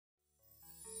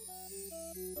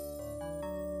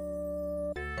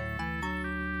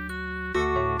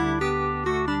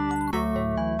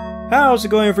How's it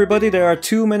going, everybody? There are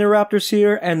two Raptors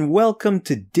here, and welcome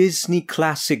to Disney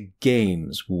Classic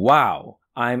Games. Wow,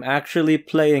 I'm actually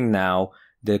playing now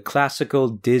the classical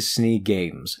Disney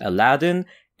games, Aladdin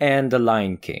and The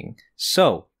Lion King.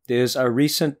 So, there's a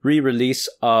recent re-release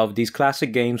of these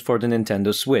classic games for the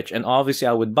Nintendo Switch, and obviously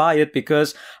I would buy it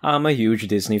because I'm a huge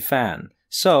Disney fan.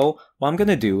 So, what I'm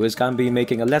gonna do is gonna be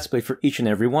making a Let's Play for each and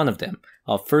every one of them.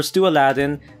 I'll first do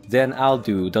Aladdin, then I'll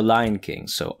do The Lion King.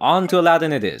 So, on to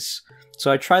Aladdin it is. So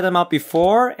I tried them out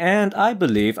before, and I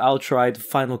believe I'll try the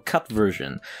Final Cut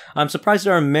version. I'm surprised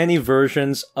there are many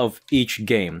versions of each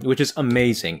game, which is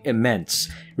amazing, immense.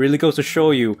 Really goes to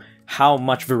show you how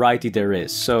much variety there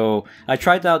is. So I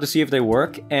tried out to see if they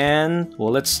work, and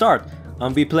well, let's start.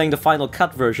 I'll be playing the Final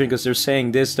Cut version because they're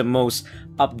saying this is the most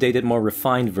updated, more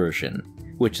refined version,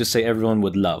 which to say everyone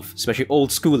would love, especially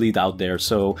old schoolie out there.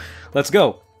 So let's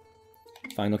go.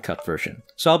 Final Cut version.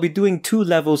 So I'll be doing 2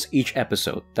 levels each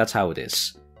episode. That's how it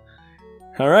is.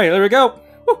 Alright, there we go!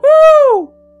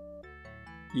 Woohoo!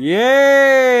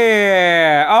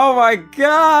 Yeah! Oh my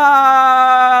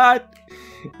god!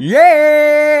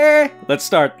 Yeah! Let's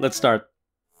start, let's start.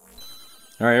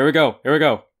 Alright, here we go, here we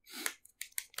go.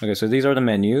 Okay, so these are the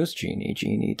menus. Genie,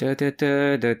 genie, da da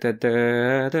da da da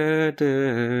da da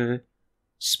da.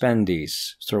 Spend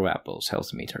these. Throw apples,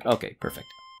 health meter. Okay, perfect.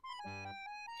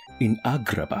 In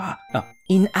Agrabah, a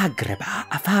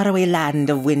faraway land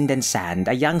of wind and sand,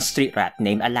 a young street rat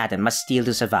named Aladdin must steal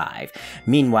to survive.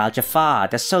 Meanwhile, Jafar,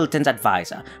 the Sultan's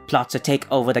advisor, plots to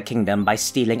take over the kingdom by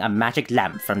stealing a magic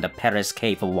lamp from the Paris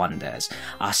Cave of Wonders.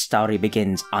 Our story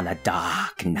begins on a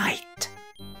dark night.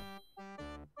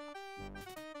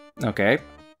 Okay.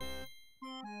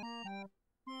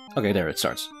 Okay, there it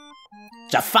starts.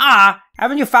 Jafar!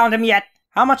 Haven't you found him yet?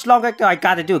 How much longer do I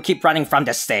gotta do keep running from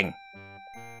this thing?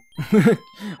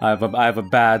 I have a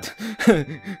bad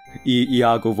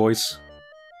Iago voice.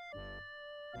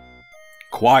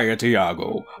 Quiet,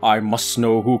 Iago. I must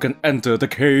know who can enter the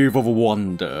Cave of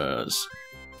Wonders.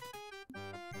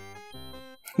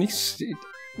 He's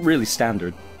really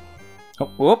standard.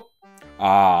 Oh, whoop.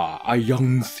 Ah, a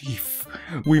young thief.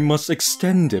 We must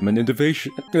extend him an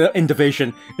invitation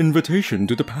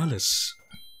to the palace.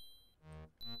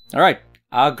 Alright,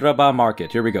 Agrabah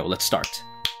Market. Here we go. Let's start.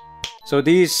 So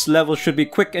these levels should be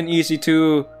quick and easy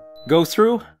to go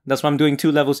through. That's why I'm doing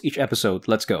 2 levels each episode.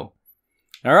 Let's go.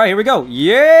 Alright, here we go.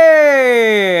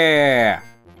 Yeah!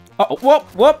 Oh, whoop,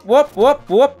 whoop, whoop, whoop,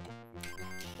 whoop.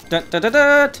 Dun, dun, dun,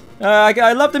 dun.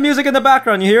 I love the music in the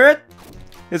background. You hear it?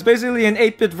 It's basically an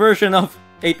 8-bit version of...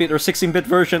 8-bit or 16-bit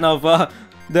version of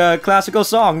the classical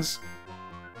songs.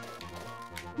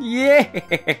 Yeah!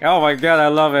 Oh my god, I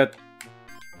love it.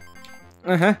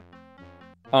 Uh-huh.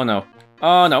 Oh no.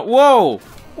 Oh no. Whoa!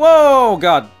 Whoa,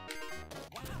 god!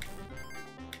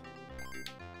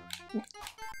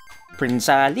 Prince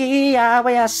Ali,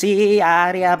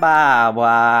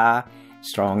 Bawa,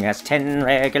 strong as 10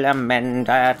 regular men,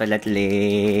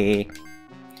 definitely.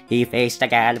 He faced a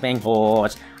galloping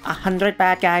horse, 100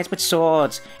 bad guys with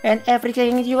swords, and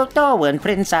everything you'll know in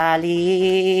Prince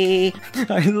Ali.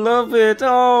 I love it,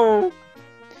 oh!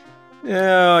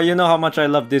 Yeah, you know how much I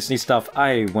love Disney stuff.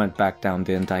 I went back down,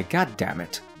 didn't I? God damn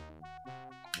it.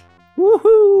 Woohoo!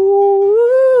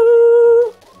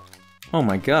 Oh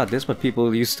my god, this is what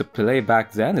people used to play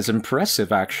back then. It's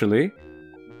impressive, actually.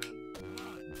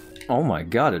 Oh my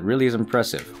god, it really is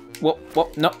impressive. Whoa,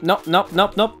 whoa, nope, nope, nope,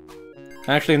 nope, nope.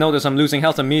 I actually notice I'm losing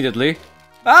health immediately.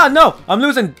 Ah, no! I'm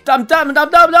losing!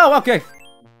 No! Okay.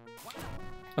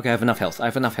 Okay, I have enough health. I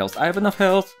have enough health. I have enough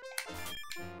health.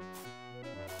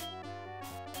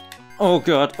 Oh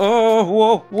god. Oh,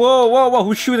 whoa, whoa, whoa, whoa.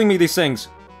 Who's shooting me these things?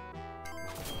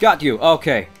 Got you.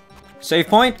 Okay. Save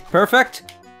point.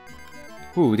 Perfect.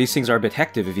 Ooh, these things are a bit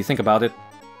hectic if you think about it.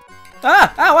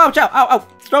 Ah! Ow, ouch, ow, ow, ow.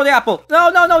 Throw the apple. No,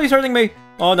 no, no, he's hurting me.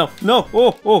 Oh, no. No.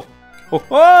 Oh, oh. Oh,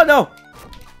 oh, no.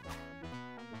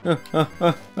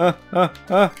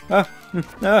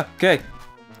 Okay.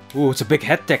 Ooh, it's a big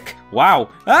head tick. Wow.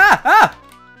 Ah! Ah!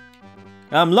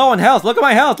 I'm low on health. Look at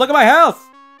my health. Look at my health.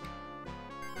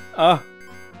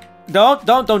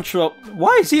 Don't throw.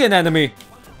 Why is he an enemy?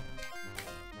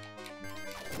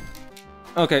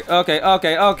 Okay, okay,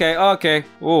 okay, okay, okay.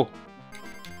 Ooh.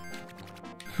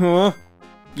 Huh?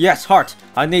 Yes, heart.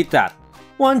 I need that.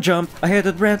 One jump, I hit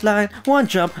the red line. One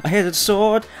jump, I hit the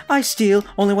sword. I steal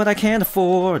only what I can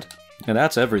afford. And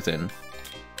that's everything.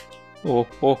 Oh,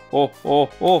 oh, oh, oh,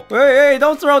 oh. Hey, hey,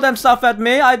 don't throw them stuff at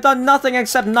me. I've done nothing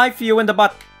except knife you in the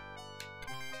butt.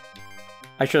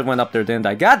 I should have went up there, didn't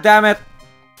I? God damn it!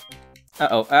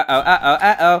 Uh-oh, uh-oh, uh-oh,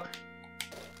 uh-oh.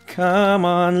 Come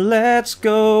on, let's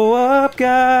go up,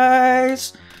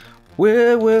 guys.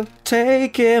 We will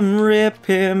take him, rip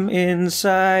him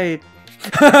inside.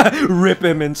 Rip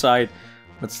him inside.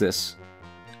 What's this?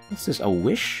 What's this? A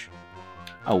wish?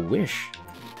 A wish?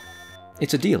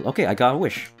 It's a deal. Okay, I got a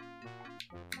wish.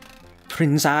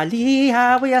 Prince Ali,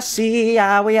 how we see,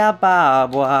 how we are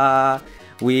Babwa.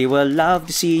 We will love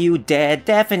to see you dead,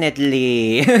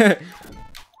 definitely.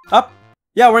 Up.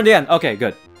 Yeah, we're in the end. Okay,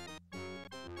 good.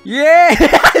 Yeah!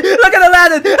 Look at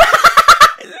Aladdin!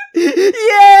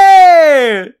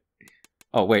 Yeah!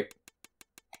 Oh, wait.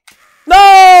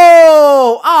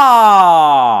 No!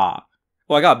 Ah!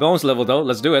 Well, I got a bonus level though.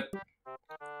 Let's do it.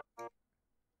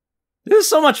 This is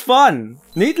so much fun.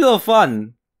 Neat little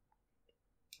fun.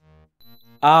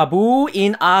 Abu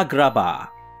in Agrabah.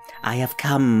 I have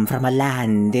come from a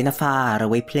land in a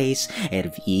faraway place,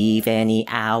 Erviv any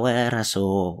hour or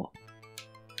so.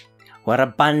 We're a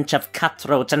bunch of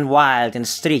cutthroats and wild in the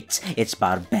streets. It's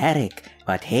barbaric,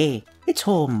 but hey, it's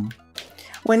home.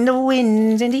 When the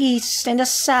wind's in the east and the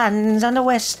sun's on the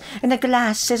west and the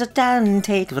glasses are down,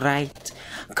 take right.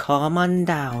 Come on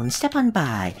down, step on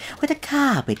by with a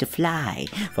carpet to fly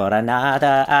for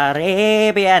another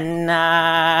Arabian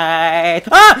night.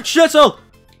 Ah, Schnitzel!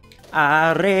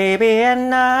 Arabian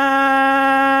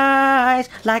nights,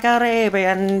 like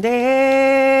Arabian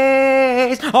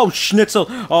days. Oh, Schnitzel!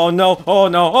 Oh no! Oh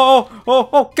no!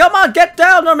 Oh! Come on, get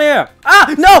down from here!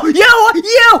 Ah, no! You!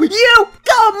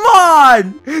 Come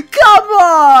on! Come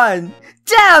on!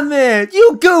 Damn it!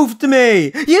 You goofed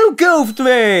me! You goofed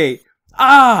me!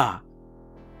 Ah!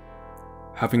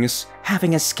 Having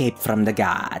escaped from the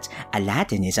guards,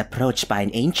 Aladdin is approached by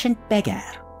an ancient beggar.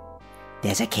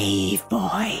 There's a cave,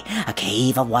 boy, a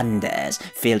cave of wonders,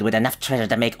 filled with enough treasure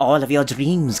to make all of your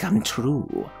dreams come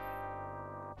true.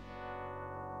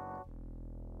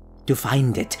 To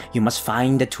find it, you must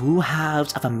find the two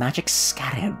halves of a magic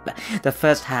scarab. The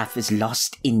first half is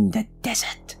lost in the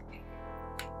desert.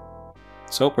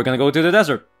 So, we're gonna go to the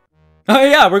desert. Oh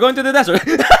yeah, we're going to the desert.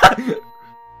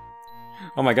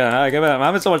 Oh my god, I'm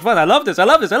having so much fun. I love this.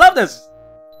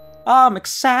 I'm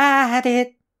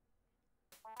excited.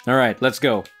 Alright, let's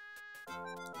go.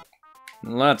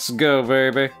 Let's go,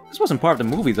 baby. This wasn't part of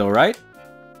the movie though, right?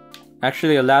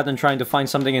 Actually, Aladdin trying to find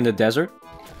something in the desert.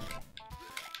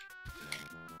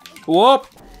 Whoop!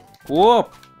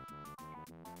 Whoop!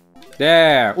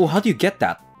 There! Oh, how do you get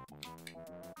that?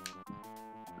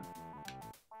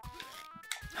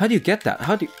 How do you get that?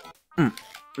 How do you...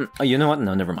 Oh, you know what?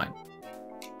 No, never mind.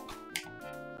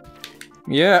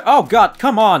 Yeah. Oh god,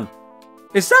 come on!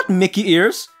 Is that Mickey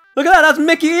ears? Look at that, that's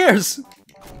Mickey ears!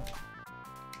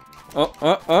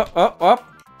 Oh.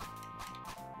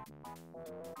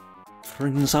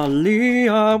 Prince Ali,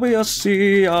 we are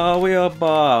see, we are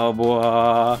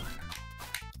Babwa.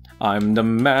 I'm the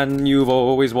man you've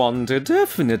always wanted,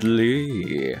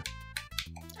 definitely.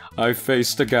 I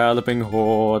faced a galloping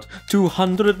horde,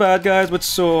 200 bad guys with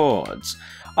swords.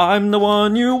 I'm the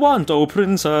one you want, oh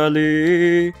Prince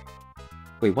Ali.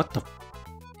 Wait, what the...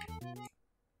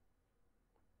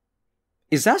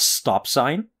 Is that a stop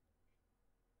sign?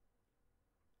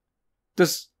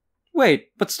 Wait,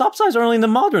 but stop signs are only in the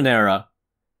modern era.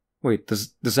 Wait,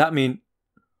 does that mean...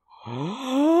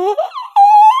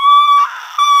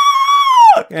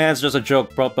 Yeah, it's just a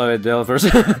joke brought by the developers.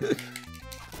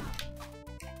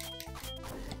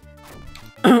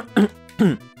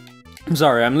 I'm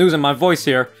sorry, I'm losing my voice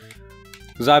here.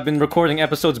 Because I've been recording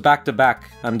episodes back to back.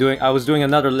 I was doing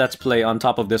another Let's Play on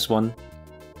top of this one.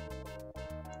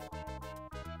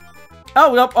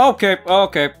 Oh, nope, okay.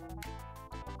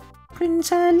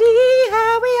 Prince Ali,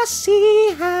 how we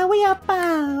see, how we are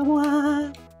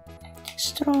power.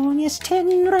 Strong as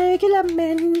 10 regular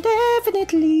men,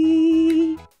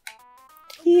 definitely.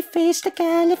 He faced the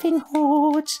galloping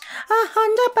hordes,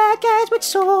 100 bad guys with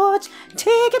swords.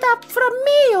 Take it up from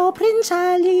me, oh Prince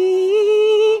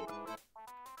Ali.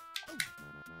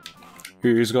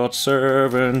 He's got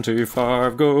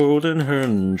 75 golden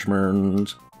henchmen.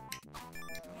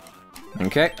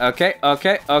 Okay. I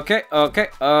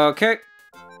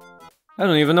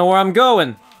don't even know where I'm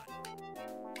going.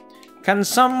 Can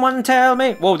someone tell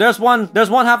me? Whoa, there's one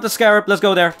half the scarab. Let's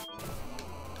go there.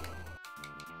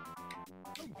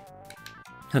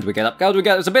 How do we get up? How do we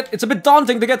get? It's a bit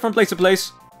daunting to get from place to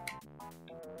place.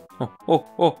 Oh.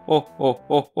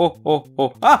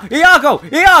 Ah, Iago!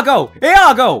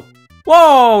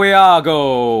 Whoa,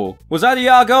 Iago! Was that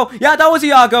Iago? Yeah, that was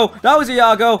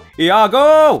Iago!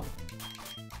 Iago!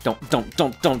 Don't.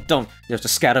 There's the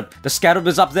scarab. The scarab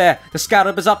is up there.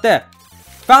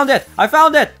 Found it! I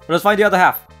found it! Let's find the other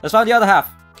half.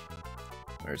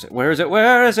 Where is it?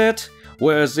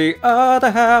 Where's the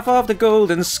other half of the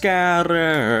golden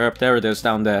scarab? There it is,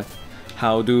 down there.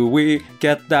 How do we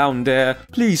get down there?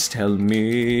 Please tell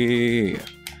me.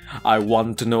 I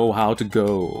want to know how to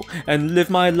go and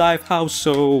live my life, how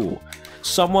so?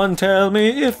 Someone tell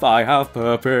me if I have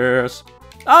purpose.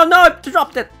 Oh no, I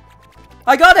dropped it!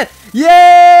 I got it!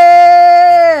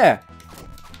 Yeah!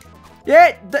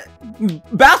 Yeah!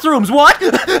 Bathrooms, what?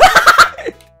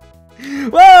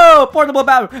 Whoa! Portable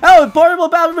bathroom! Oh, portable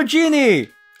bathroom for Genie!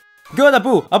 Good,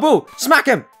 Abu! Abu! Smack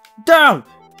him! Down!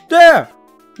 There!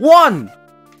 1,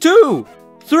 2,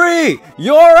 3!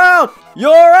 You're out!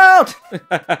 You're out!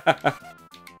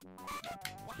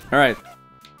 Alright.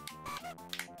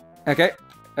 Okay.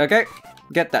 Okay.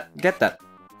 Get that. Get that.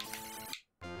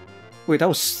 Wait, that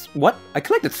was... What? I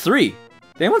collected 3. Did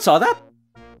anyone saw that?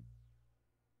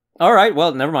 Alright,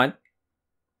 well, never mind.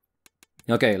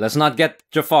 Okay, let's not get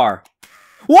Jafar.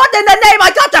 What in the name?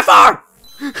 I got Jafar!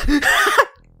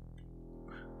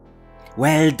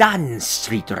 Well done,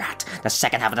 street rat. The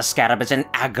second half of the scarab is in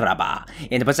Agrabah,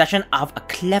 in the possession of a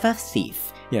clever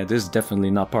thief. Yeah, this is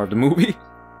definitely not part of the movie.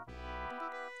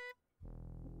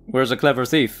 Where's a clever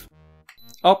thief?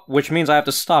 Oh, which means I have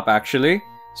to stop, actually.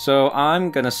 So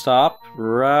I'm gonna stop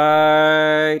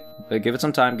right... Give it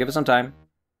some time, give it some time.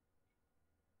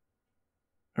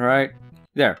 Right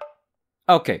there.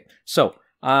 Okay, so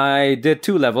I did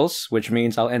 2 levels, which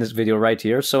means I'll end this video right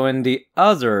here. So in the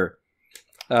other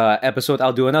episode,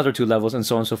 I'll do another 2 levels and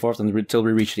so on and so forth until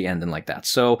we reach the end and like that.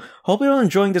 So, hope you're all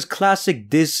enjoying this classic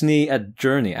Disney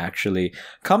journey, actually.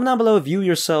 Comment down below if you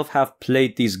yourself have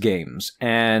played these games,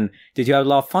 and did you have a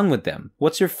lot of fun with them?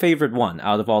 What's your favorite one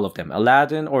out of all of them,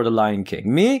 Aladdin or The Lion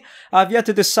King? Me, I've yet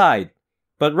to decide.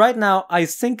 But right now, I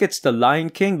think it's The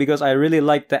Lion King because I really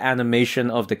like the animation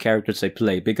of the characters they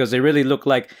play, because they really look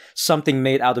like something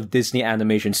made out of Disney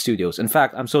Animation Studios. In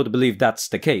fact, I'm so to believe that's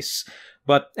the case.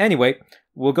 But anyway,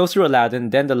 we'll go through Aladdin,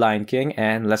 then The Lion King,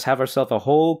 and let's have ourselves a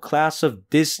whole class of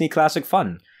Disney classic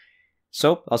fun.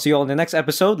 So, I'll see you all in the next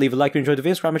episode. Leave a like if you enjoyed the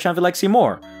video, subscribe to my channel if you'd like to see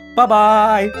more.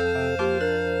 Bye-bye!